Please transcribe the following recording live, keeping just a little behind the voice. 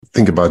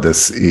think about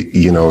this.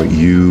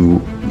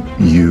 You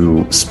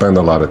spend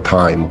a lot of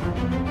time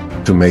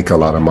to make a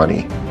lot of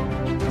money,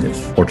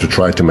 yes, or to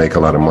try to make a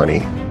lot of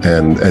money,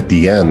 and at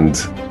the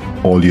end,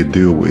 all you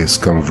do is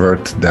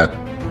convert that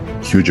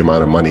huge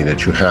amount of money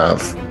that you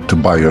have to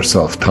buy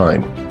yourself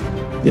time.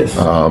 yes.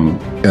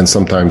 And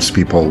sometimes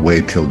people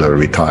wait till they're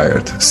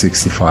retired,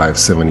 65,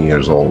 70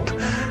 years old,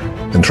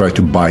 and try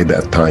to buy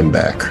that time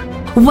back.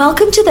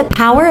 Welcome to the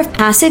Power of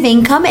Passive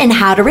Income and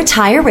How to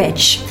Retire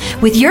Rich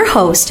with your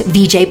host,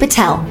 Vijay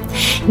Patel.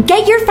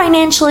 Get your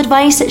financial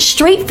advice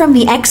straight from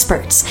the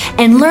experts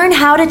and learn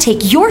how to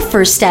take your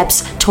first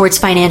steps towards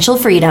financial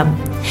freedom.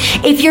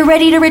 If you're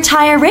ready to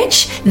retire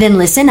rich, then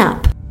listen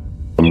up.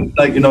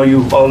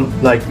 You all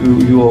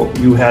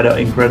you had an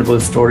incredible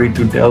story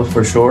to tell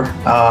for sure.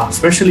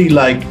 Especially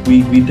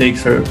we take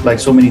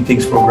so many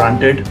things for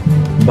granted,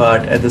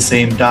 but at the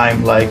same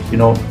time,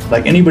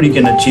 anybody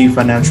can achieve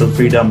financial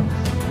freedom,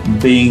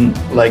 being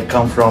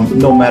come from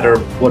no matter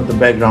what the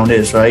background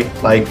is, right?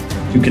 Like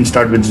you can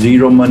start with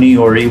zero money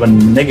or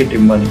even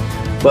negative money,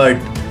 but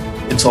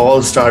it's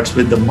all starts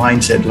with the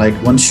mindset. Like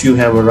once you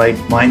have a right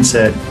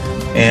mindset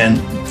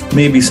and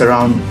maybe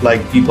surround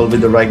people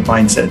with the right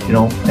mindset,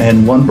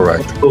 and one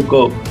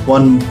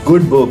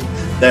good book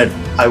that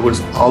I would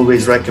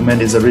always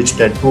recommend is A Rich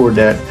Dad Poor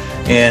Dad.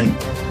 And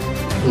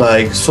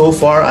so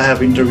far I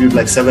have interviewed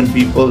 7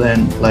 people,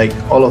 and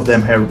all of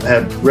them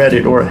have read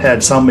it or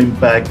had some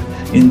impact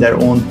in their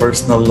own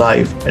personal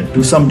life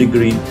to some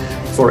degree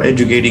for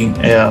educating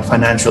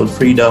financial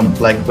freedom,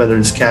 whether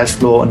it's cash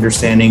flow,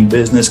 understanding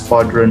business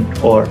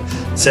quadrant, or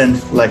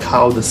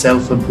how the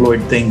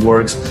self-employed thing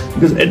works.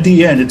 Because at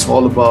the end, it's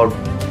all about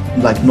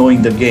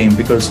knowing the game,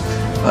 because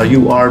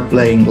you are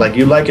playing,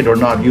 you like it or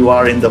not, you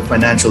are in the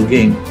financial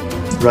game,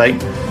 right?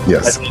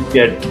 Yes. You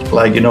get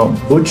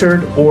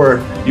butchered,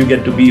 or you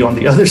get to be on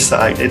the other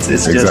side. It's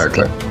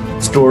exactly. Just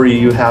story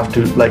you have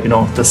to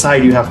the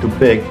side you have to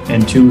pick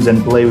and choose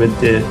and play with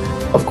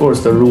of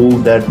course the rule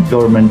that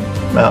government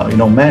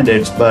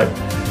mandates, but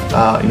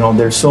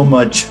there's so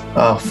much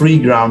free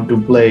ground to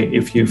play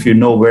if you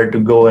know where to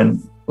go and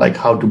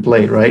how to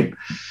play, right?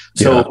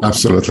 So yeah,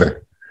 absolutely.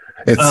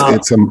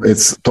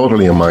 It's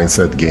totally a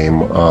mindset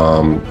game.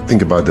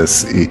 Think about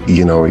this.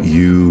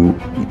 You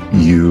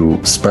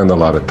spend a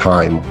lot of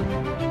time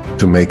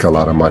to make a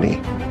lot of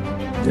money,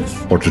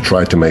 yes, or to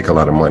try to make a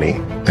lot of money,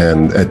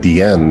 and at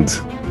the end,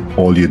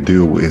 all you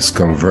do is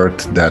convert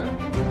that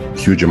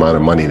huge amount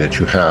of money that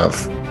you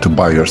have to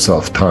buy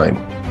yourself time.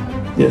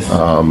 yes,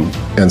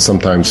 and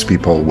sometimes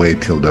people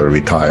wait till they're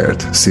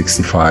retired,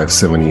 65,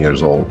 70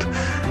 years old,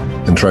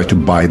 and try to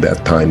buy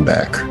that time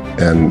back.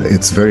 And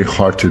it's very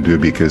hard to do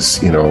because,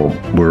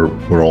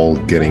 we're all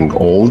getting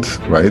old,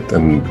 right?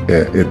 And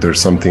there's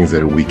some things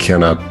that we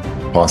cannot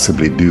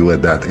possibly do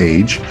at that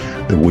age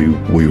that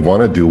we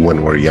want to do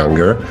when we're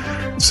younger.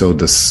 So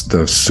the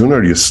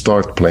sooner you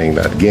start playing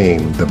that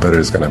game, the better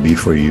it's going to be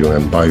for you,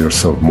 and buy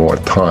yourself more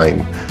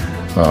time.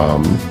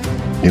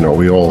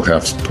 We all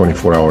have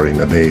 24 hours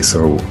in a day,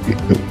 so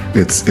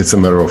it's a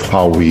matter of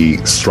how we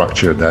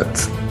structure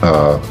that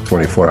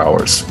 24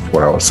 hours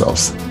for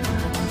ourselves.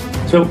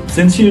 So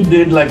since you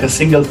did a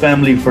single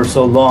family for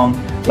so long,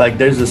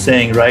 there's a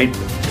saying, right?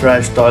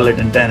 Trash, toilet,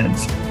 and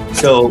tenants.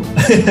 So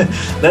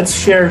let's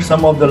share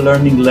some of the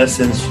learning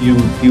lessons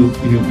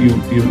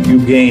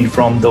you gained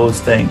from those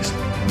things.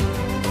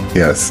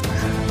 Yes.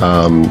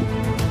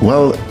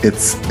 Well,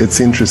 it's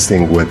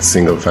interesting with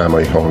single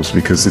family homes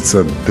because it's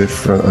a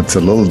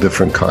little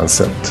different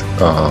concept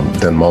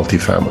than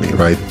multifamily,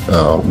 right?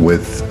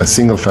 With a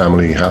single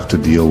family, you have to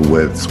deal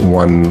with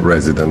one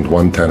resident,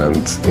 one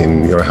tenant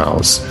in your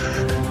house,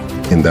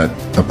 in that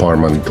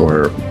apartment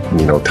or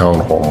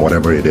townhome,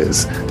 whatever it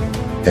is.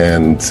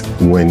 And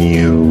when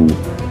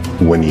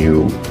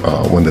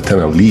the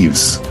tenant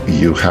leaves,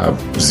 you have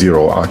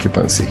zero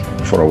occupancy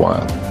for a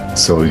while.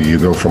 So you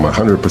go from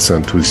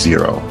 100% to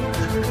zero.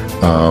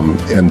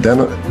 And then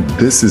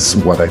this is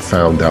what I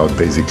found out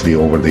basically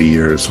over the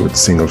years with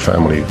single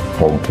family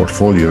home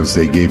portfolios.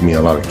 They gave me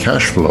a lot of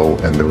cash flow,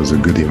 and there was a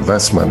good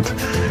investment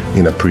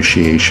in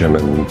appreciation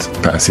and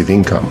passive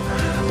income.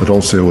 But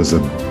also it was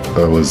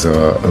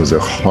a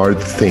hard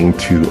thing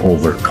to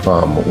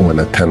overcome when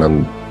a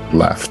tenant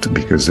left,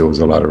 because there was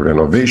a lot of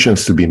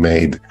renovations to be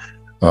made.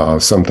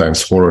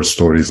 Sometimes horror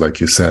stories,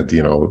 like you said,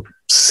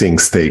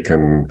 sinks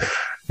taken,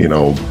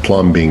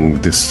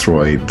 plumbing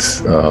destroyed,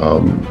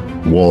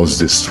 walls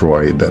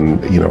destroyed,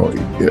 and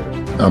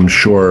I'm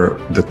sure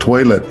the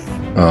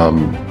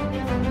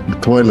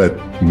toilet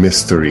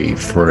mystery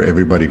for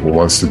everybody who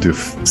wants to do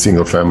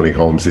single family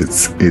homes,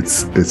 it's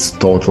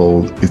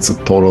a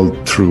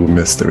total true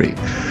mystery.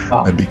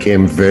 Wow. I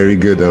became very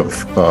good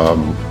of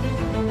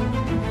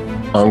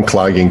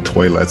unclogging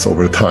toilets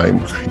over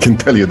time. I can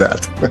tell you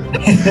that.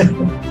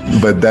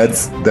 But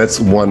that's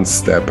one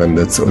step, and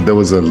there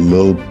was a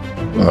little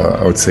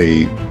I would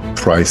say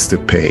price to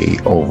pay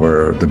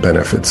over the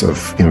benefits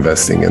of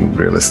investing in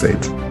real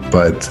estate.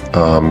 But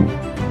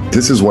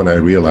this is when I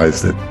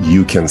realized that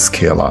you can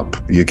scale up.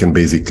 You can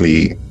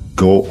basically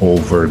go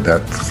over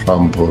that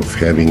hump of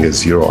having a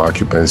zero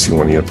occupancy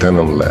when your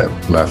tenant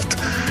left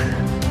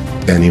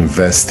and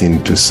invest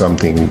into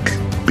something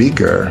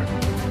bigger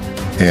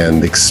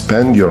and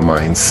expand your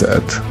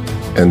mindset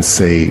and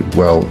say,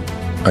 well,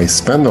 I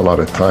spend a lot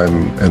of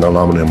time and a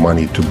lot of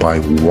money to buy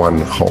one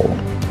home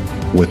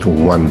with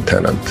one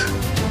tenant.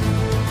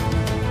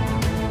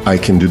 I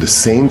can do the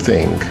same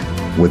thing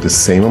with the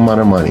same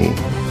amount of money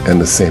and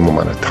the same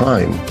amount of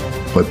time,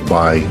 but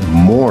buy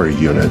more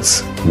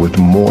units with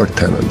more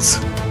tenants.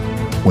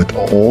 With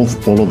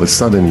all of a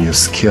sudden, you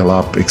scale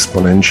up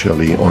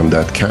exponentially on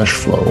that cash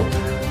flow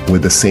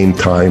with the same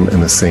time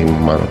and the same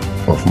amount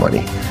of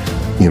money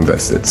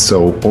invested.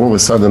 So all of a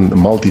sudden, the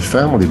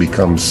multifamily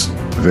becomes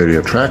very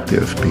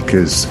attractive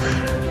because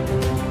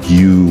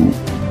you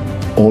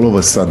all of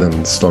a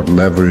sudden start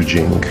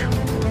leveraging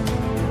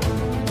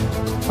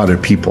other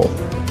people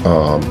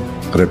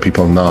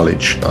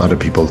knowledge, other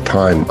people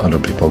time, other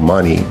people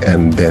money,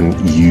 and then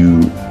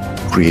you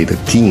create a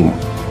team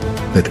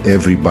that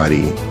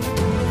everybody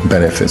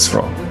benefits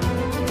from.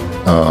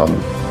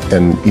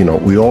 And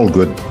we're all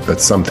good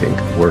at something.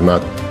 We're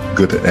not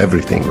good at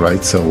everything,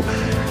 right? So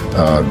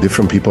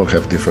different people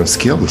have different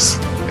skills,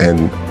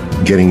 and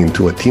getting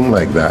into a team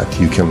like that,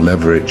 you can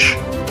leverage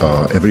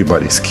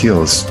everybody's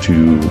skills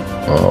to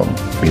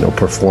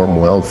perform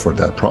well for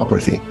that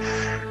property.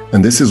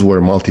 And this is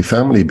where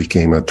multifamily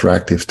became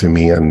attractive to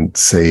me, and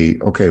say,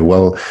 okay,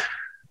 well,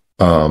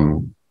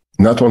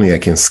 not only I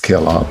can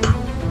scale up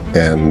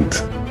and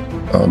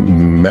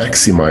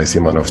maximize the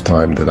amount of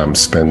time that I'm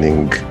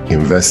spending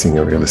investing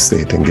in real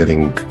estate and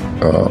getting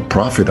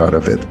profit out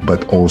of it,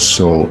 but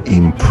also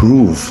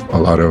improve a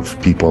lot of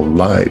people's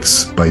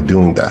lives by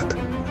doing that.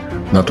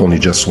 Not only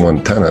just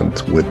one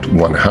tenant with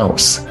one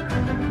house.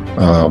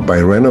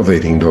 By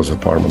renovating those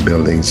apartment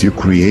buildings, you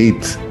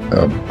create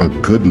a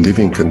good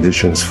living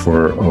conditions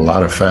for a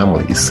lot of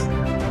families.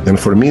 And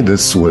for me,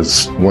 this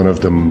was one of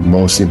the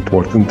most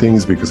important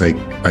things, because I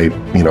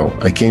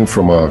came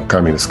from a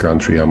communist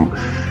country. I'm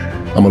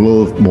a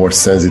little more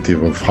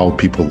sensitive of how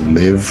people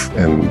live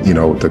and,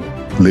 the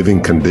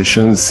living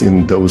conditions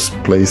in those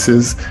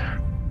places.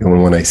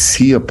 And when I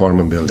see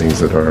apartment buildings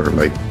that are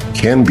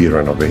can be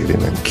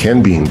renovated and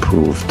can be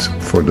improved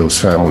for those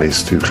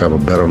families to have a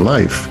better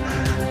life,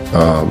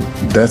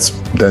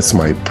 that's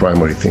my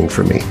primary thing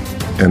for me.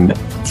 And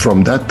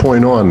from that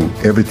point on,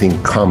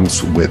 everything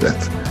comes with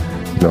it.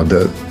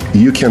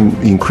 You can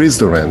increase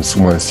the rents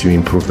once you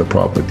improve the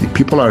property.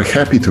 People are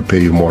happy to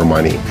pay you more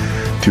money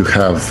to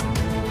have,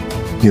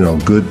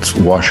 good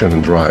washer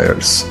and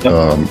dryers,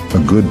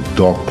 a good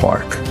dog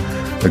park,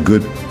 a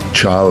good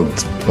child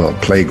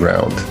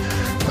playground,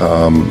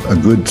 a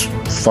good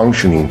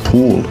functioning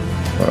pool.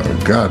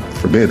 God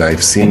forbid,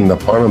 I've seen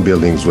apartment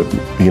buildings with,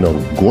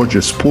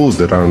 gorgeous pools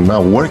that are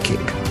now working.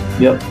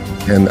 Yep.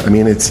 And I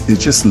mean, it's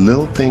just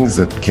little things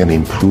that can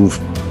improve,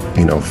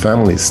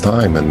 families'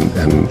 time, and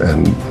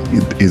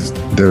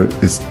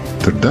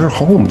their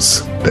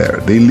homes there.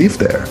 They live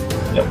there.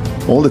 Yep.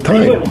 All the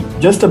time.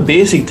 Just a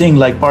basic thing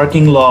like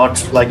parking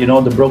lots,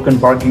 the broken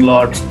parking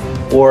lots,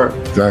 or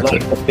exactly.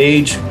 Like the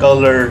beige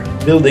color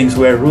buildings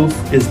where roof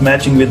is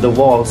matching with the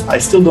walls. I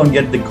still don't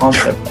get the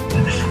concept.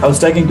 I was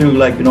talking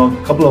to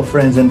a couple of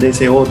friends, and they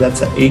say, oh,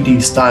 that's an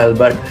 80s style,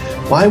 but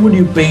why would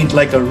you paint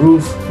a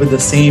roof with the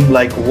same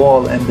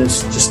wall and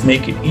just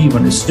make it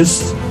even? It's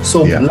just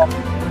so black,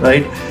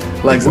 right?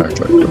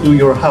 Exactly. What do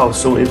your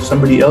house? So if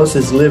somebody else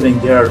is living,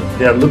 they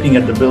are looking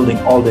at the building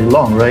all day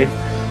long, right?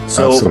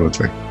 So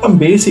absolutely. Some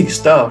basic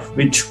stuff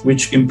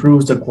which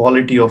improves the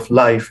quality of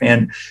life.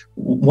 And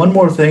one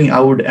more thing I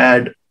would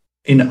add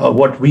in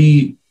what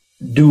we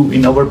do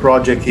in our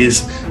project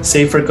is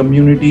safer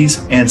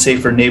communities and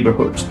safer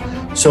neighborhoods.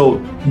 So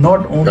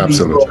not only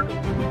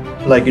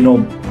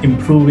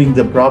improving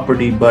the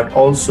property, but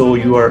also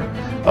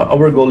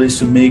our goal is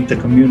to make the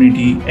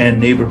community and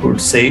neighborhood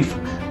safe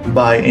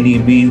by any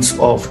means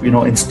of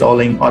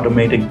installing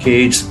automated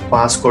gates,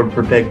 passcode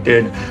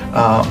protected,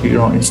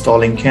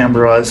 installing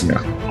cameras,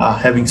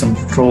 having some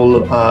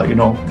control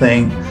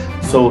thing.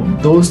 So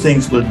those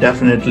things will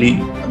definitely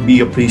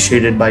be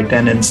appreciated by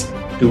tenants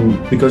too,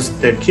 because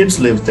their kids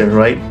live there,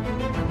 right?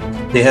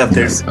 They have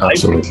their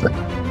absolutely.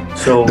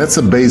 So that's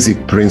a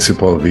basic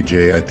principle,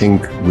 Vijay. I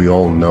think we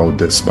all know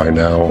this by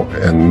now,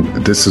 and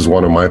this is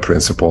one of my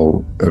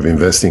principles of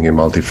investing in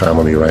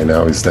multifamily right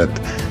now, is that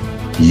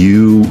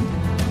you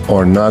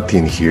are not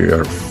in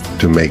here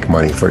to make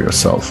money for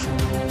yourself.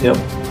 Yep.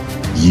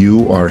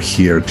 You are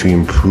here to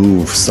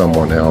improve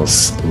someone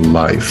else's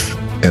life,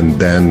 and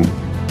then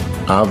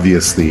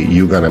obviously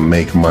you're gonna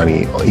make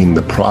money in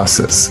the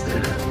process,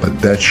 but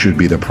that should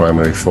be the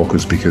primary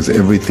focus, because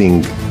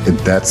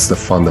that's the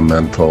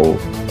fundamental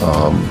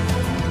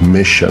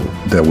mission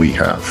that we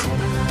have,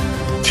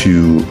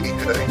 to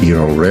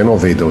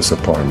renovate those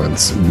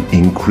apartments,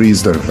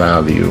 increase their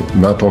value,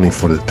 not only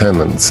for the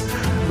tenants,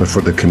 but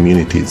for the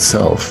community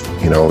itself.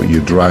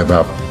 You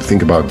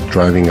think about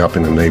driving up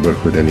in a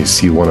neighborhood and you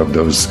see one of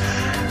those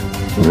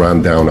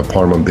rundown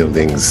apartment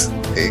buildings,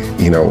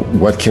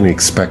 what can you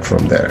expect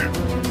from there?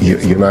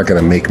 you're not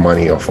going to make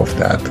money off of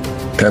that.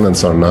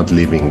 Tenants are not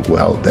living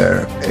well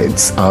there.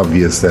 It's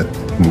obvious that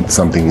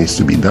something needs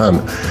to be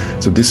done.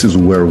 So this is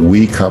where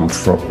we come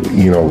from,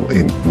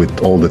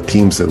 with all the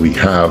teams that we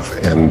have,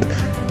 and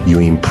you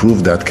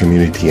improve that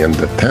community and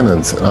the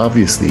tenants,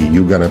 obviously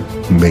you're going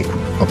to make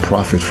a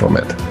profit from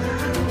it.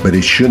 But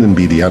it shouldn't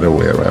be the other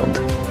way around.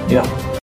 Yeah.